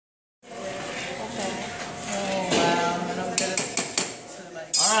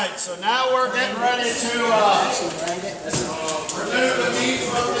right, so now we're getting ready to remove the meat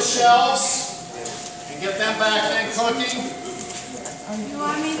from the shells and get them back in cooking.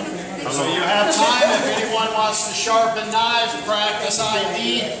 So you have time if anyone wants to sharpen knives, practice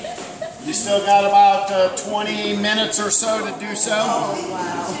ID. You still got about 20 minutes or so to do so. Oh,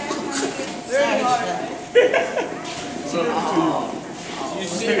 wow. Very hard. You're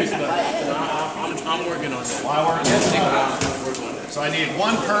serious, but I'm working on that. While we're getting it, so I need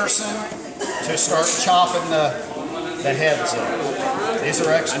one person to start chopping the heads up. These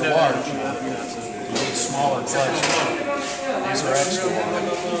are extra large. You need smaller slices. These are extra large.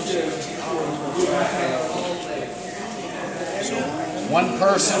 So one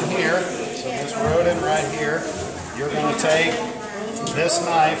person here, so this rodent right here, you're going to take this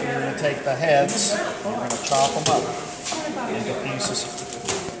knife and you're going to take the heads, you're going to chop them up into pieces,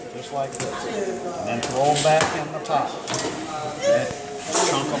 just like this. And then throw them back in the top. Okay.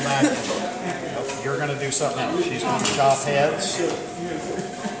 Chunk them back in. You're going to do something else. She's going to chop heads. So you're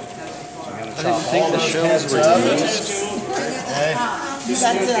going to chop all those heads up. Okay.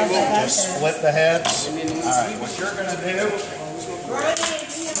 Just split the heads. Alright, what you're going to do,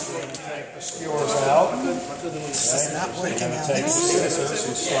 take the skewers out. Okay. You're going to take the scissors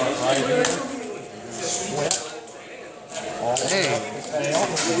and start right here. Split. All the tail.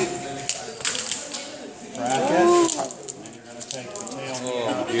 Crack it. And you're going to take the tail.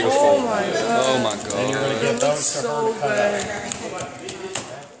 Oh, beautiful. Oh my God. Oh my God. Then you're going to get those to her to cut out.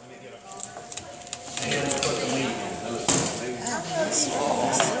 And put the meat in.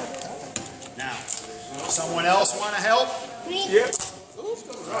 Now, someone else want to help? Yep.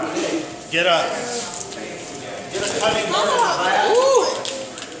 Get a cutting board. I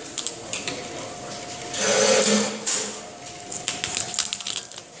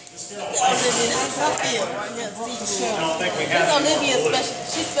don't think we have Olivia,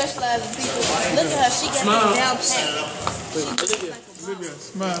 she specializes in seafood. Look at her, she got it down pat. Olivia,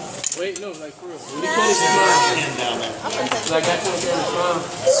 smile. Wait, no, like for real. pin down there. I'm gonna take Like I told you, smile.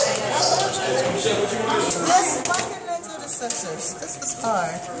 Yes, why didn't I do the scissors? This is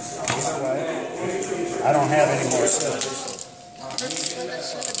hard. I don't have any more scissors.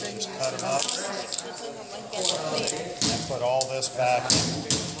 Cut them up and put all this back in.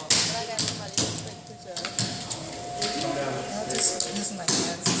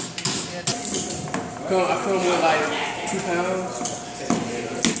 I come with like 2 pounds.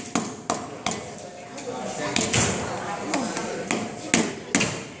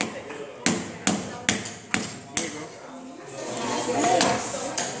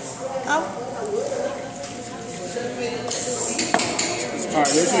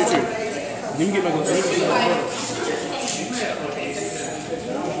 Alright, let's do it too. Let me get my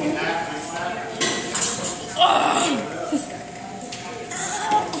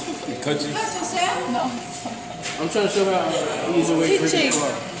Cut you? No. I'm trying to show how easy way to Teaching.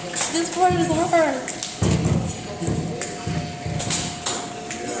 This part is hard.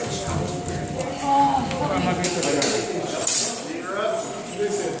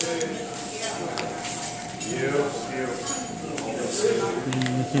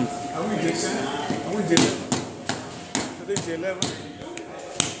 Are we did it? I think day 11.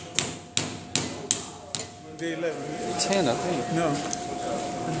 Day 11. 10, I think. No.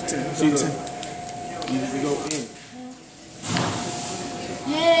 10. So 10. You go in.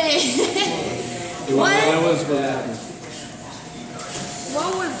 Yay! What? That was what happened. What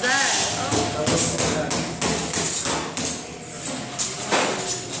was that?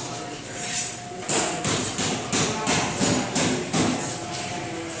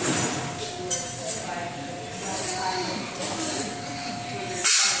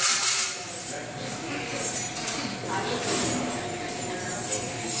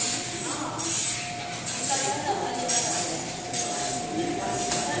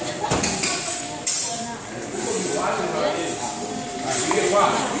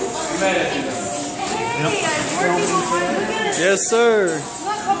 Yes, sir. It's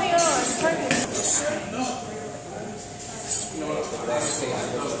not coming on.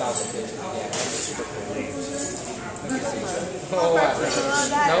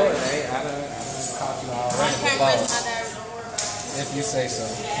 No, it ain't. I done caught you already. If you say so.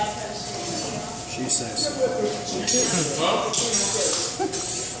 She says so.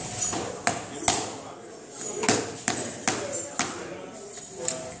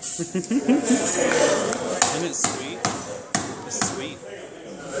 And it's sweet. It's sweet.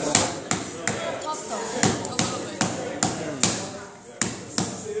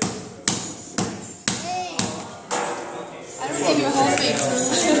 I don't think your whole face.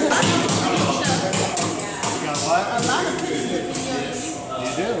 You got what? A lot of pictures. You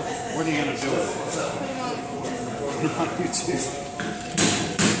do.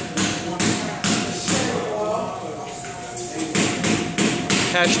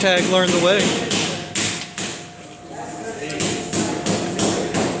 Hashtag learn the way.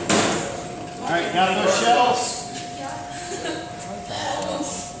 Alright, you got those shells?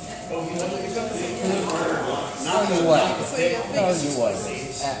 Tell you what.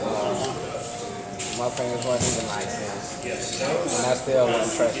 My fingers weren't even like this. And I still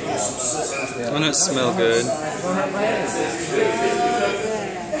wasn't trusting them. Doesn't it smell good?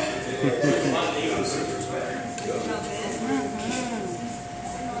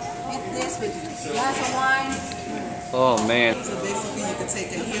 This with glass of wine. Oh man. So basically you could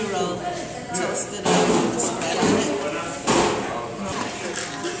take a hero, toast it up, and spread on it.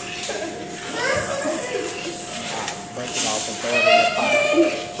 Break it off and throw it in the pot.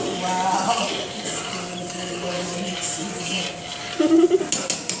 Wow.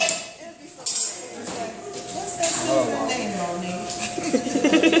 What's that silver name, Monique?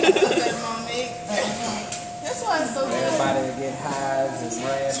 Monique. That's why it's so good. Everybody would get hives and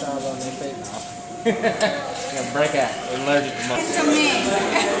rash all on their face. No. Yeah, break out. Allergic to muscle. To me.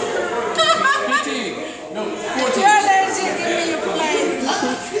 15. No, 14. You're allergic, give me your plate.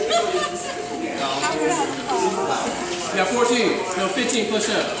 Yeah, 14. No, 15 push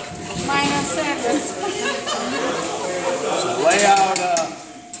up. Minus 7. So lay out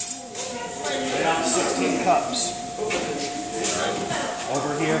 16 cups.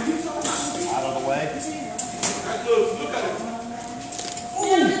 Over here, out of the way.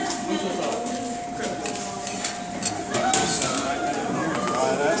 Try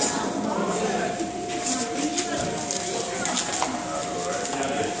that.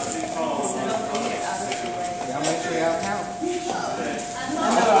 Y'all make sure y'all count.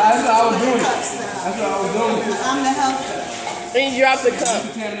 That's what I was doing. I'm the helper. Then you drop the cup.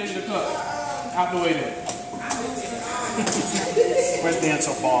 Contaminated the cup. Out the way there. Quit being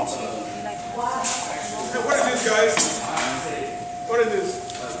so bossy. Hey, what is this, guys? What is this?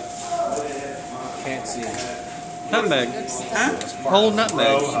 Can't see. Nutmeg. Whole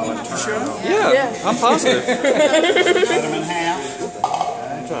nutmeg. Sure? Yeah, I'm positive. Cut them in half.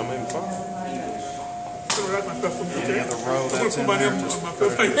 Any other row that's in there, just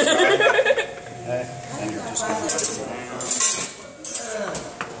put it in the side. Okay, and you're just going to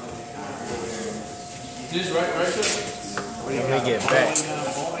This right, sir? Let me get back.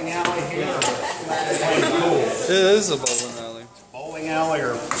 bowling alley here. It is a bowling alley. Bowling alley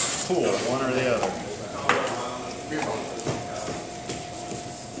or pool, one or the other.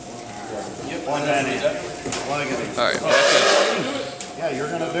 Plug that in. Plug it in. Alright, back up. Yeah, you're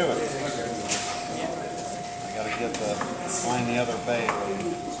going to do it. I got to find the other bay.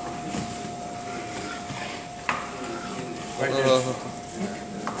 Right here.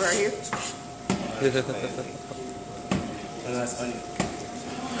 Right here. And that's funny.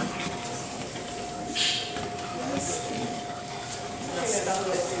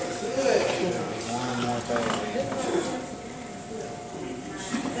 One more bay.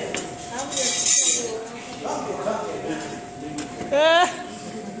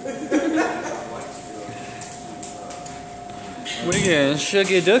 We getting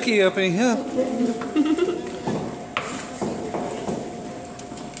shuggy ducky up in here.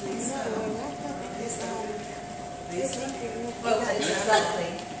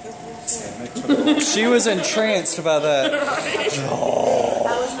 She was entranced by that.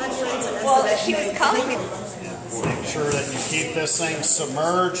 Well, she was calling me. Make sure that you keep this thing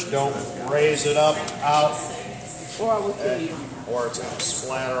submerged. Don't raise it up, out, or it's going to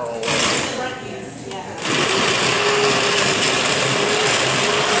splatter all over.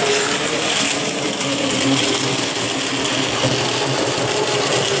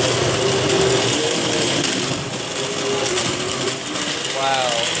 Wow.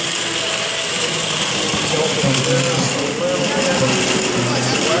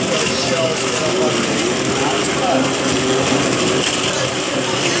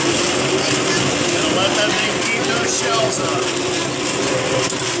 Let that thing keep those shells up.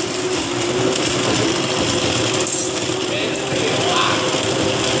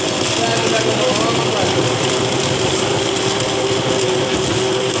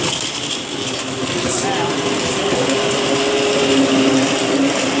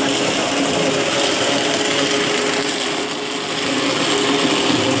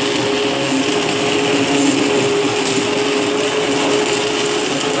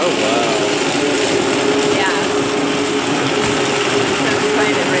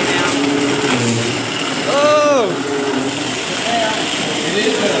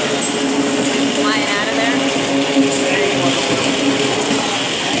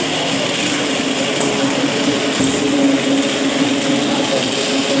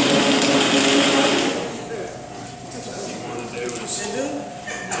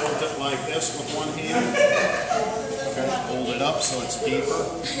 lift it like this with one hand. Okay, hold it up so it's deeper.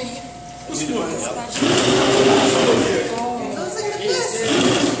 Those are the best.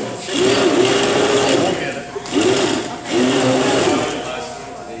 We'll get it.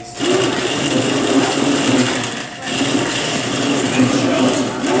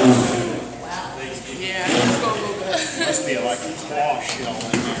 Must be like a claw shell in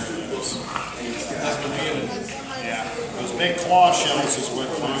there. Yeah, those big claw shells is what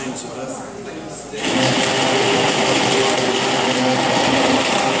finds it.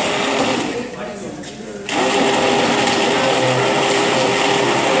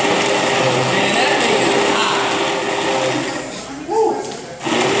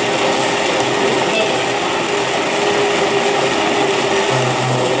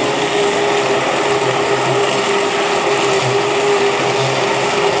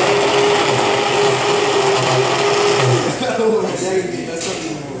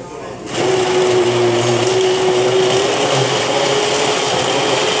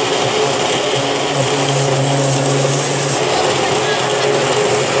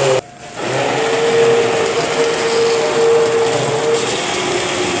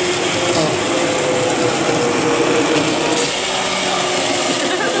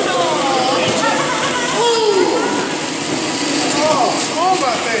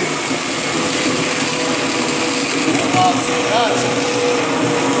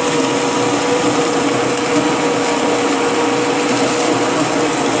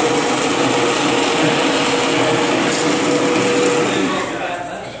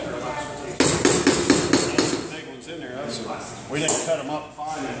 We didn't cut them up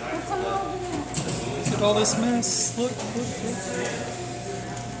fine. Look at all this mess. Look.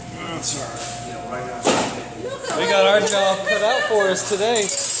 That's all right. We got our job cut out for us today.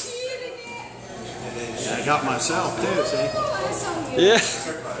 Yeah, I got myself too, see? Yeah.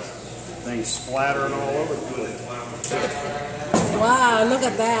 Things splattering all over the place. Wow, look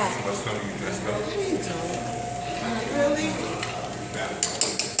at that.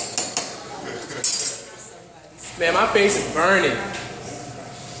 Man, my face is burning.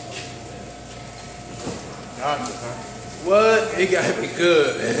 Gotcha, huh? What? It gotta be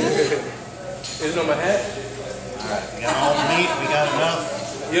good. Is it on my hat? We got all the meat, we got enough.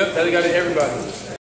 Yep, that got it everybody.